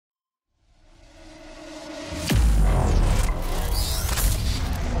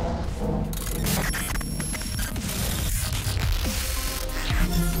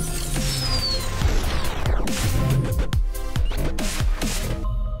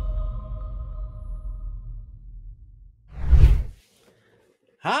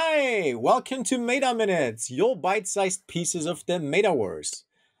Hi, welcome to Meta Minutes, your bite-sized pieces of the Metaverse.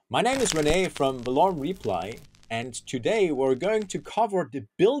 My name is Rene from Valorem Reply, and today we're going to cover the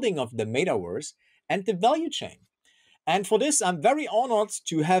building of the Metaverse and the value chain. And for this, I'm very honored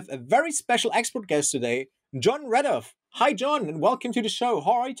to have a very special expert guest today, Jon Radoff. Hi, Jon, and welcome to the show.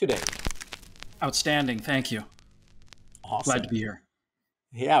 How are you today? Outstanding. Thank you. Glad to Awesome. be here.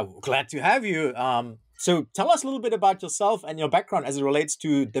 Yeah, glad to have you. So tell us a little bit about yourself and your background as it relates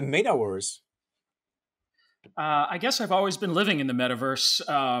to the Metaverse. I guess I've always been living in the metaverse.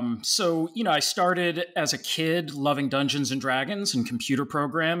 I started as a kid loving Dungeons and Dragons and computer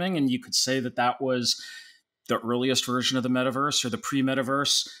programming, and you could say that that was the earliest version of the metaverse or the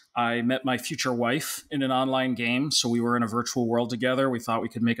pre-metaverse. I met my future wife in an online game, so we were in a virtual world together. We thought we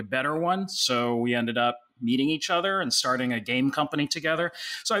could make a better one, so we ended up meeting each other and starting a game company together.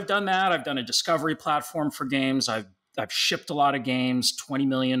 So I've done that. I've done a discovery platform for games. I've shipped a lot of games. 20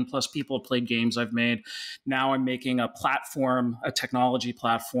 million plus people have played games I've made. Now I'm making a platform, a technology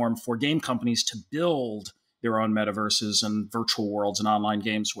platform for game companies to build their own metaverses and virtual worlds and online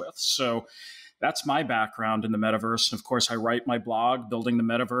games with. So that's my background in the metaverse. And of course, I write my blog, Building the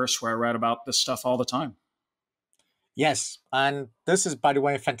Metaverse, where I write about this stuff all the time. Yes, and this is, by the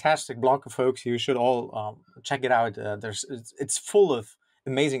way, a fantastic blog, folks. You should all check it out. It's full of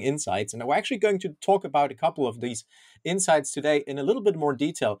amazing insights, and we're actually going to talk about a couple of these insights today in a little bit more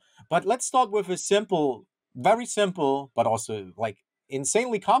detail. But let's start with a simple, very simple, but also like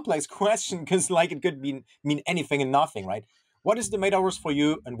insanely complex question, because like it could mean anything and nothing, right? What is the metaverse for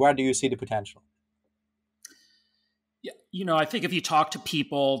you, and where do you see the potential? Yeah, I think if you talk to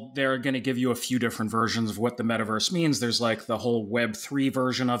people, they're going to give you a few different versions of what the metaverse means. There's like the whole Web3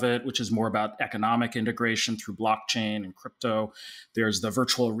 version of it, which is more about economic integration through blockchain and crypto. There's the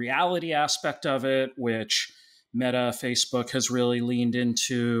virtual reality aspect of it, which Meta, Facebook has really leaned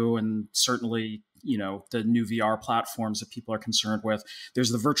into, and certainly, the new VR platforms that people are concerned with.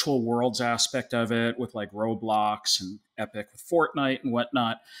 There's the virtual worlds aspect of it with like Roblox and Epic with Fortnite and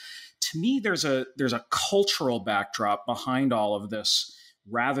whatnot. To me, there's a cultural backdrop behind all of this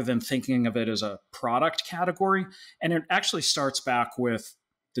rather than thinking of it as a product category. And it actually starts back with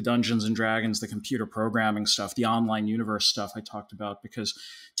the Dungeons and Dragons, the computer programming stuff, the online universe stuff I talked about, because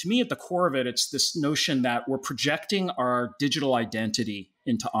to me, at the core of it, it's this notion that we're projecting our digital identity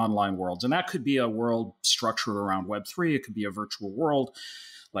into online worlds. And that could be a world structured around Web3. It could be a virtual world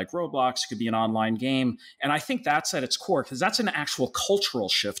like Roblox, it could be an online game. And I think that's at its core because that's an actual cultural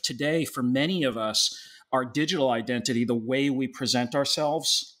shift. Today, for many of us, our digital identity, the way we present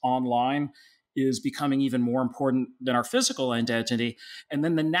ourselves online, is becoming even more important than our physical identity. And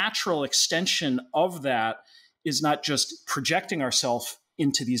then the natural extension of that is not just projecting ourselves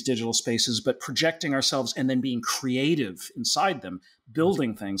into these digital spaces, but projecting ourselves and then being creative inside them,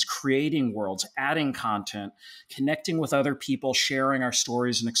 building things, creating worlds, adding content, connecting with other people, sharing our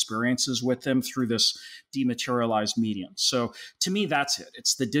stories and experiences with them through this dematerialized medium. So to me, that's it.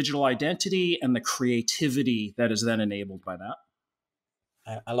 It's the digital identity and the creativity that is then enabled by that.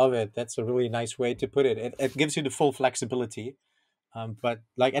 I love it. That's a really nice way to put it. It gives you the full flexibility. But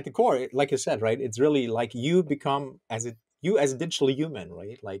like at the core, like you said, right? It's really like you become you as a digital human,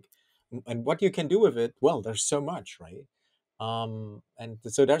 right? Like, and what you can do with it. Well, there's so much, right? And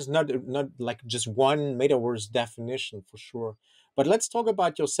so there's not like just one metaverse definition for sure. But let's talk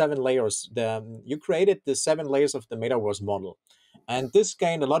about your 7 layers. You created the 7 layers of the metaverse model, and this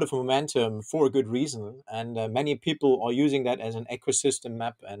gained a lot of momentum for a good reason. And many people are using that as an ecosystem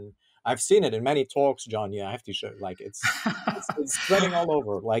map. And I've seen it in many talks, Jon. Yeah, I have to show. Like it's spreading all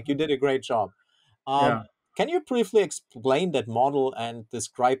over. Like you did a great job. Yeah. Can you briefly explain that model and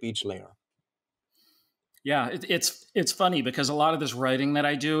describe each layer? Yeah, it's funny because a lot of this writing that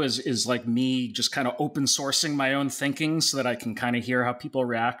I do is like me just kind of open sourcing my own thinking so that I can kind of hear how people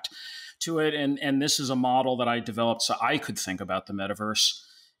react to it. And this is a model that I developed so I could think about the metaverse.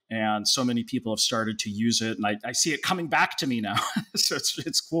 And so many people have started to use it, and I see it coming back to me now. So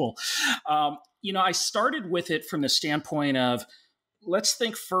it's cool. I started with it from the standpoint of let's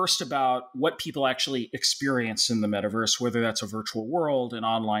think first about what people actually experience in the metaverse, whether that's a virtual world, an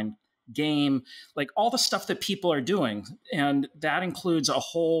online game, like all the stuff that people are doing. And that includes a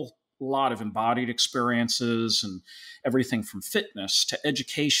whole lot of embodied experiences and everything from fitness to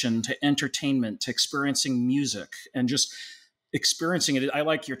education to entertainment to experiencing music and just experiencing it. I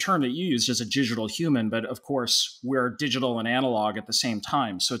like your term that you used as a digital human, but of course, we're digital and analog at the same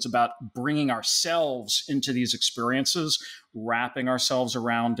time. So it's about bringing ourselves into these experiences, wrapping ourselves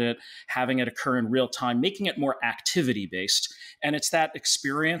around it, having it occur in real time, making it more activity based. And it's that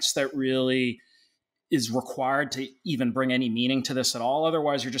experience that really is required to even bring any meaning to this at all.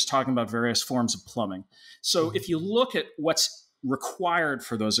 Otherwise, you're just talking about various forms of plumbing. So if you look at what's required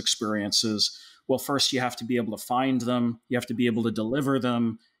for those experiences, well, first you have to be able to find them, you have to be able to deliver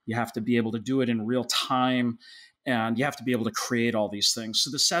them, you have to be able to do it in real time, and you have to be able to create all these things. So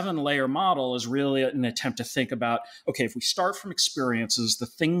the 7-layer model is really an attempt to think about, okay, if we start from experiences, the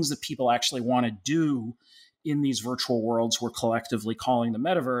things that people actually want to do in these virtual worlds we're collectively calling the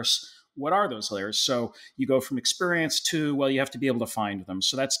metaverse, what are those layers? So you go from experience to, well, you have to be able to find them.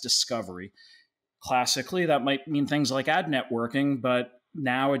 So that's discovery. Classically, that might mean things like ad networking, but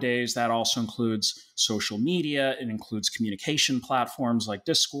nowadays that also includes social media. It includes communication platforms like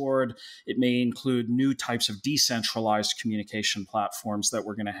Discord. It may include new types of decentralized communication platforms that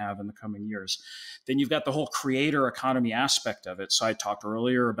we're going to have in the coming years. Then you've got the whole creator economy aspect of it. So I talked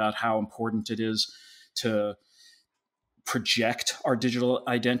earlier about how important it is to project our digital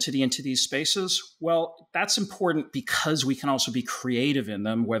identity into these spaces. Well, that's important because we can also be creative in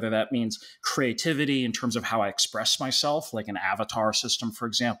them, whether that means creativity in terms of how I express myself, like an avatar system, for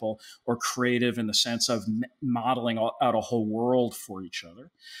example, or creative in the sense of modeling out a whole world for each other.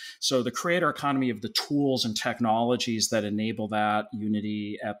 So the creator economy of the tools and technologies that enable that,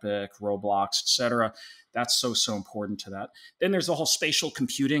 Unity, Epic, Roblox, etc., that's so important to that. Then there's the whole spatial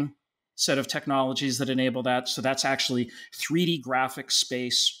computing set of technologies that enable that. So that's actually 3D graphic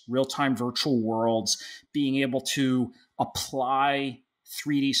space, real-time virtual worlds, being able to apply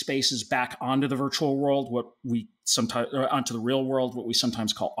 3D spaces back onto the virtual world, what we sometimes onto the real world, what we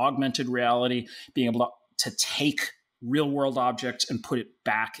sometimes call augmented reality, being able to take real world objects and put it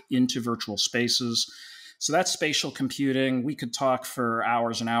back into virtual spaces. So that's spatial computing. We could talk for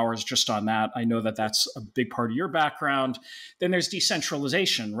hours and hours just on that. I know that that's a big part of your background. Then there's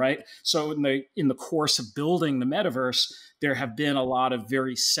decentralization, right? So in the course of building the metaverse, there have been a lot of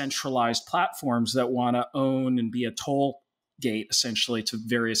very centralized platforms that want to own and be a toll gate, essentially, to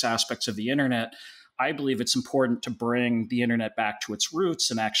various aspects of the internet. I believe it's important to bring the internet back to its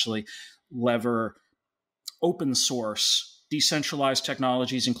roots and actually lever open source decentralized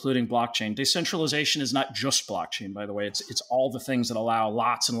technologies, including blockchain. Decentralization is not just blockchain, by the way. It's all the things that allow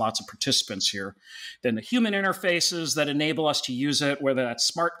lots and lots of participants here. Then the human interfaces that enable us to use it, whether that's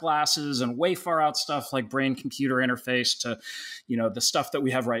smart glasses and way far out stuff like brain-computer interface to, the stuff that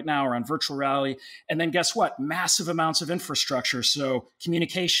we have right now around virtual reality. And then guess what? Massive amounts of infrastructure. So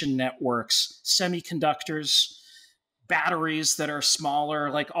communication networks, semiconductors, batteries that are smaller,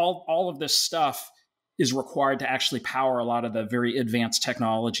 like all of this stuff is required to actually power a lot of the very advanced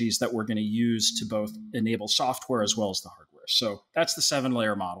technologies that we're going to use to both enable software as well as the hardware. So that's the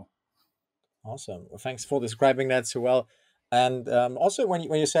 7-layer model. Awesome. Well, thanks for describing that so well. And also when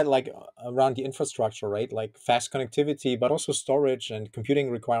you said like around the infrastructure, right? Like fast connectivity, but also storage and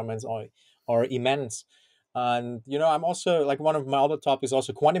computing requirements are immense. And, I'm also like one of my other topics is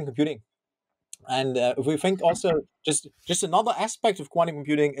also quantum computing. And if we think also just another aspect of quantum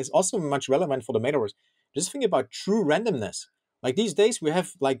computing is also much relevant for the metaverse. Just think about true randomness. Like these days, we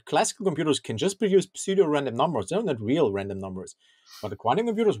have like classical computers can just produce pseudo random numbers. They're not real random numbers. But the quantum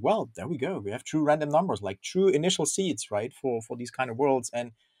computers, well, there we go. We have true random numbers, like true initial seeds, right, for these kind of worlds.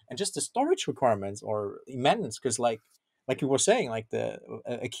 And just the storage requirements are immense because like you were saying, like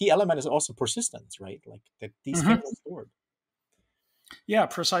a key element is also persistence, right? Like that these things are stored. Yeah,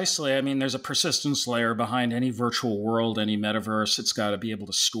 precisely. I mean, there's a persistence layer behind any virtual world, any metaverse. It's got to be able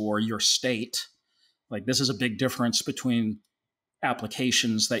to store your state. Like, this is a big difference between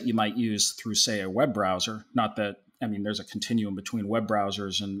applications that you might use through, say, a web browser. Not that, I mean, there's a continuum between web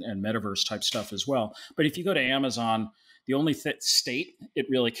browsers and metaverse type stuff as well. But if you go to Amazon, the only state it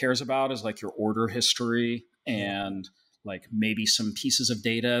really cares about is like your order history and like maybe some pieces of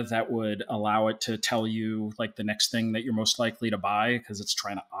data that would allow it to tell you like the next thing that you're most likely to buy because it's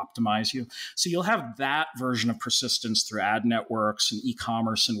trying to optimize you. So you'll have that version of persistence through ad networks and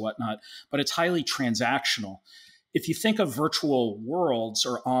e-commerce and whatnot, but it's highly transactional. If you think of virtual worlds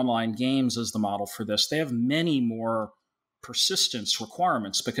or online games as the model for this, they have many more persistence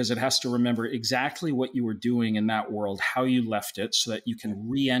requirements because it has to remember exactly what you were doing in that world, how you left it so that you can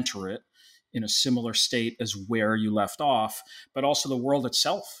re-enter it in a similar state as where you left off, but also the world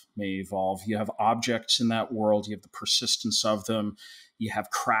itself may evolve. You have objects in that world, you have the persistence of them, you have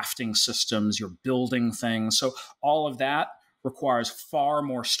crafting systems, you're building things. So all of that requires far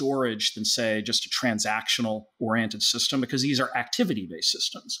more storage than, say, just a transactional oriented system because these are activity-based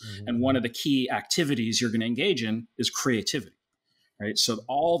systems. Mm-hmm. And one of the key activities you're going to engage in is creativity. Right? So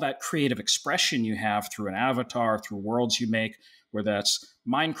all that creative expression you have through an avatar, through worlds you make, whether that's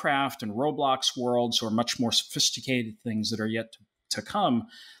Minecraft and Roblox worlds or much more sophisticated things that are yet to come,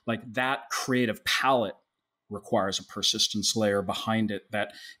 like that creative palette requires a persistence layer behind it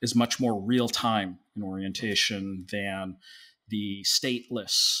that is much more real time in orientation than the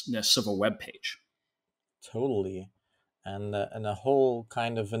statelessness of a web page. Totally. And a whole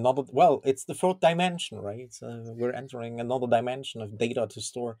kind of another, well, it's the fourth dimension, right? We're entering another dimension of data to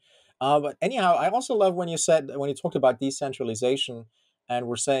store. But anyhow, I also love when you talked about decentralization, and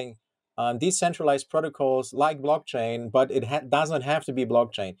we're saying decentralized protocols like blockchain, but it doesn't have to be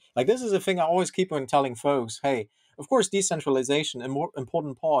blockchain. Like, this is a thing I always keep on telling folks. Hey, of course decentralization a more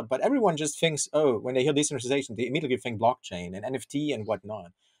important part, but everyone just thinks, oh, when they hear decentralization they immediately think blockchain and NFT and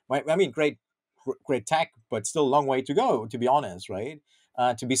whatnot. I mean, great tech, but still a long way to go, to be honest, right?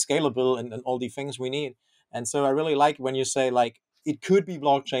 To be scalable and all the things we need. And so I really like when you say, like, it could be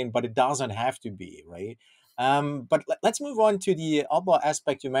blockchain, but it doesn't have to be, right? But let's move on to the other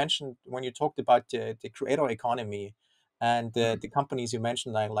aspect you mentioned when you talked about the creator economy and the companies you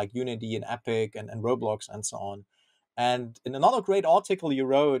mentioned, like Unity and Epic and Roblox and so on. And in another great article you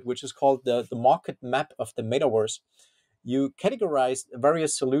wrote, which is called the market map of the metaverse, you categorized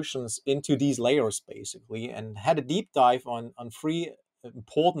various solutions into these layers basically and had a deep dive on three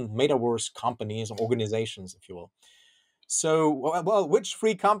important metaverse companies or organizations, if you will. So, well, which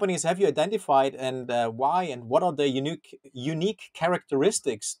three companies have you identified, and why, and what are the unique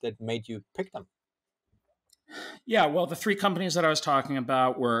characteristics that made you pick them? Yeah, well, the three companies that I was talking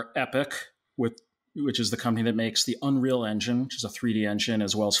about were Epic, which is the company that makes the Unreal Engine, which is a 3D engine,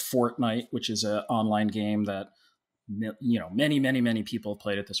 as well as Fortnite, which is an online game that many people have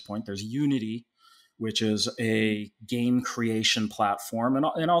played at this point. There's Unity, which is a game creation platform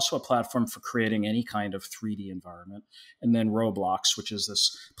and also a platform for creating any kind of 3D environment. And then Roblox, which is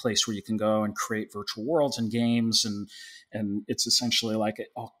this place where you can go and create virtual worlds and games. And it's essentially like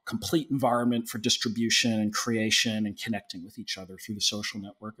a complete environment for distribution and creation and connecting with each other through the social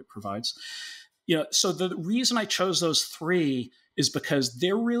network it provides. So the reason I chose those three is because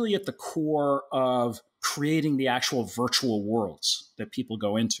they're really at the core of creating the actual virtual worlds that people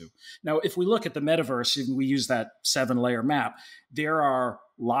go into. Now, if we look at the metaverse and we use that 7-layer map, there are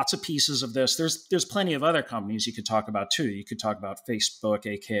lots of pieces of this. There's plenty of other companies you could talk about too. You could talk about Facebook,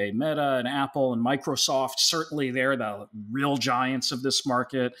 aka Meta, and Apple and Microsoft. Certainly they're the real giants of this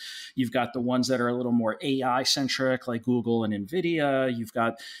market. You've got the ones that are a little more AI centric like Google and Nvidia. You've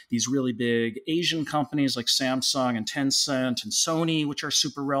got these really big Asian companies like Samsung and Tencent and Sony, which are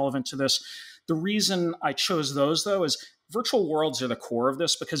super relevant to this. The reason I chose those, though, is virtual worlds are the core of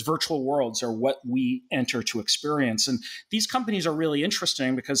this because virtual worlds are what we enter to experience. And these companies are really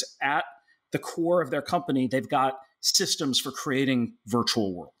interesting because at the core of their company, they've got systems for creating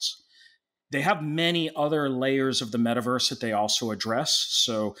virtual worlds. They have many other layers of the metaverse that they also address.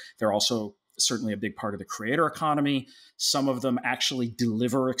 So they're also certainly a big part of the creator economy. Some of them actually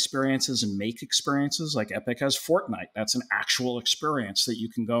deliver experiences and make experiences, like Epic has Fortnite. That's an actual experience that you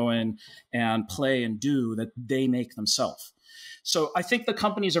can go in and play and do that they make themselves. So I think the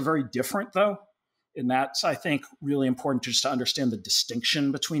companies are very different, though. And that's, I think, really important just to understand the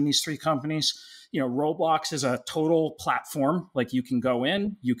distinction between these three companies. Roblox is a total platform. Like, you can go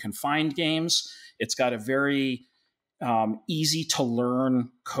in, you can find games. It's got a very easy to learn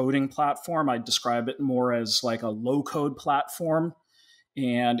coding platform. I describe it more as like a low code platform.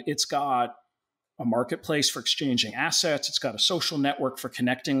 And it's got a marketplace for exchanging assets. It's got a social network for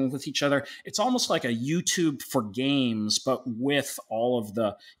connecting with each other. It's almost like a YouTube for games, but with all of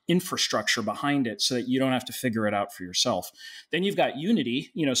the infrastructure behind it so that you don't have to figure it out for yourself. Then you've got Unity.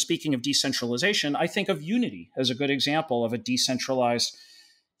 Speaking of decentralization, I think of Unity as a good example of a decentralized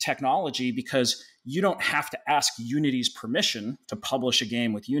technology because you don't have to ask Unity's permission to publish a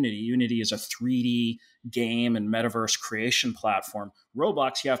game with Unity. Unity is a 3D game and metaverse creation platform.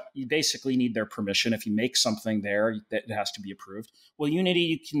 Roblox, you basically need their permission. If you make something there, that it has to be approved. Well, Unity,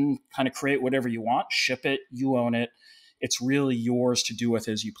 you can kind of create whatever you want, ship it, you own it. It's really yours to do with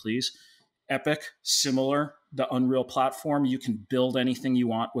as you please. Epic, similar, the Unreal platform, you can build anything you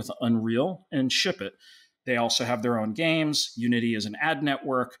want with Unreal and ship it. They also have their own games. Unity is an ad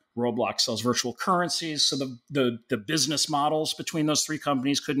network. Roblox sells virtual currencies. So the business models between those three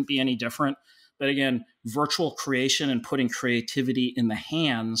companies couldn't be any different. But again, virtual creation and putting creativity in the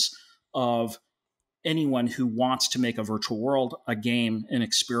hands of anyone who wants to make a virtual world, a game, an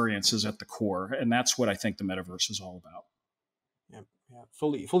experience is at the core. And that's what I think the metaverse is all about. Yeah,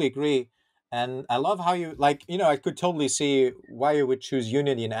 fully agree. And I love how you, like, I could totally see why you would choose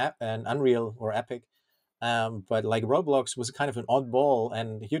Unity and Unreal or Epic. But like Roblox was kind of an oddball,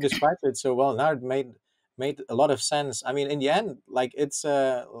 and you described it so well. Now it made a lot of sense. I mean, in the end, like it's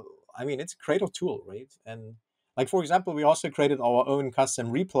a creative tool, right? And Like, for example, we also created our own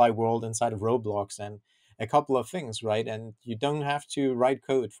custom reply world inside of Roblox and a couple of things, right? And you don't have to write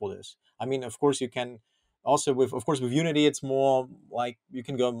code for this. I mean, of course, you can also of course, with Unity, it's more like you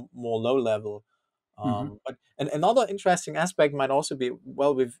can go more low level. Hmm. But and another interesting aspect might also be,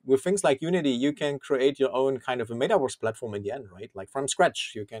 well, with things like Unity, you can create your own kind of a metaverse platform in the end, right? Like from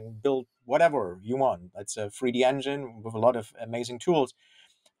scratch, you can build whatever you want. That's a 3D engine with a lot of amazing tools.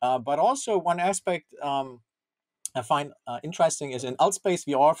 But also one aspect I find interesting is in Altspace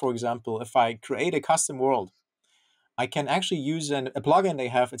VR, for example, if I create a custom world, I can actually use a plugin they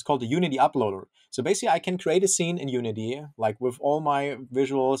have. It's called the Unity Uploader. So basically, I can create a scene in Unity, like with all my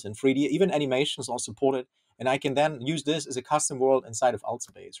visuals and 3D, even animations are supported, and I can then use this as a custom world inside of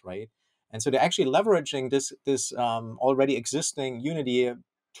Altspace, right? And so they're actually leveraging this already existing Unity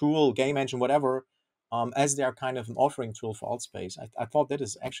tool, game engine, whatever, as their kind of an offering tool for Altspace. I thought that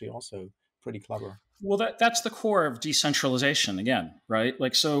is actually also pretty clever. Well, that's the core of decentralization again, right?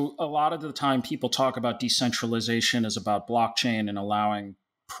 Like, so a lot of the time people talk about decentralization as about blockchain and allowing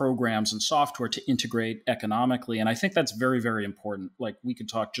programs and software to integrate economically. And I think that's very, very important. Like, we could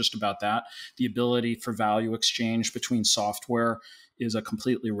talk just about that. The ability for value exchange between software is a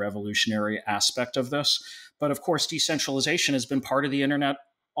completely revolutionary aspect of this. But of course, decentralization has been part of the internet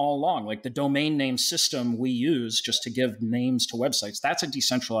all along. Like the domain name system we use just to give names to websites, that's a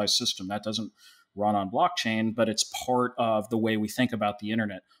decentralized system. That doesn't run on blockchain, but it's part of the way we think about the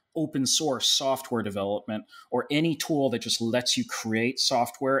internet. Open source software development, or any tool that just lets you create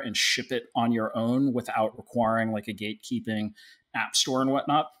software and ship it on your own without requiring like a gatekeeping app store and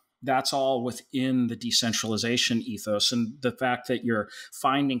whatnot. That's all within the decentralization ethos. And the fact that you're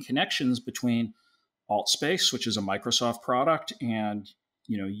finding connections between Altspace, which is a Microsoft product, and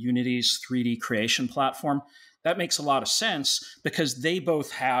Unity's 3D creation platform, that makes a lot of sense because they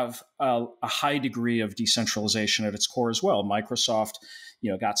both have a high degree of decentralization at its core as well. Microsoft,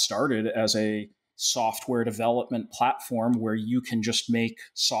 got started as a software development platform where you can just make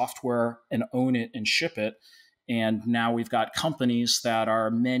software and own it and ship it. And now we've got companies that are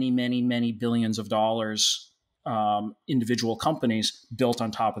many, many, many billions of dollars, individual companies built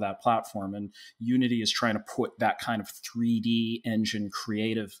on top of that platform. And Unity is trying to put that kind of 3D engine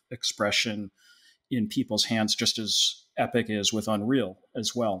creative expression in people's hands, just as Epic is with Unreal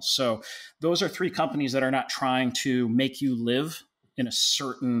as well. So those are three companies that are not trying to make you live in a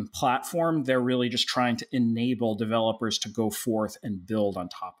certain platform. They're really just trying to enable developers to go forth and build on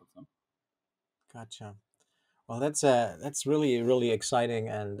top of them. Gotcha. Well, that's really really exciting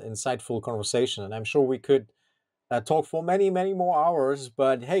and insightful conversation, and I'm sure we could talk for many many more hours.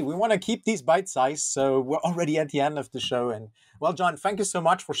 But hey, we want to keep these bite sized, so we're already at the end of the show. And well, John, thank you so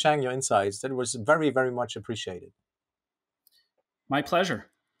much for sharing your insights. That was very very much appreciated. My pleasure.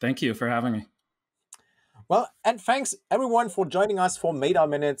 Thank you for having me. Well, and thanks everyone for joining us for Meta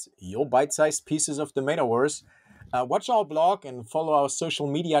Minutes, your bite sized pieces of the Metaverse. Watch our blog and follow our social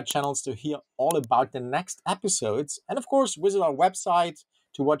media channels to hear all about the next episodes. And of course, visit our website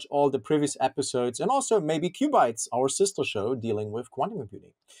to watch all the previous episodes and also maybe Cubites, our sister show dealing with quantum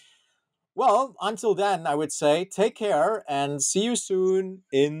computing. Well, until then, I would say take care and see you soon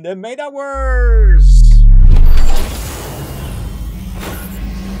in the Metaverse.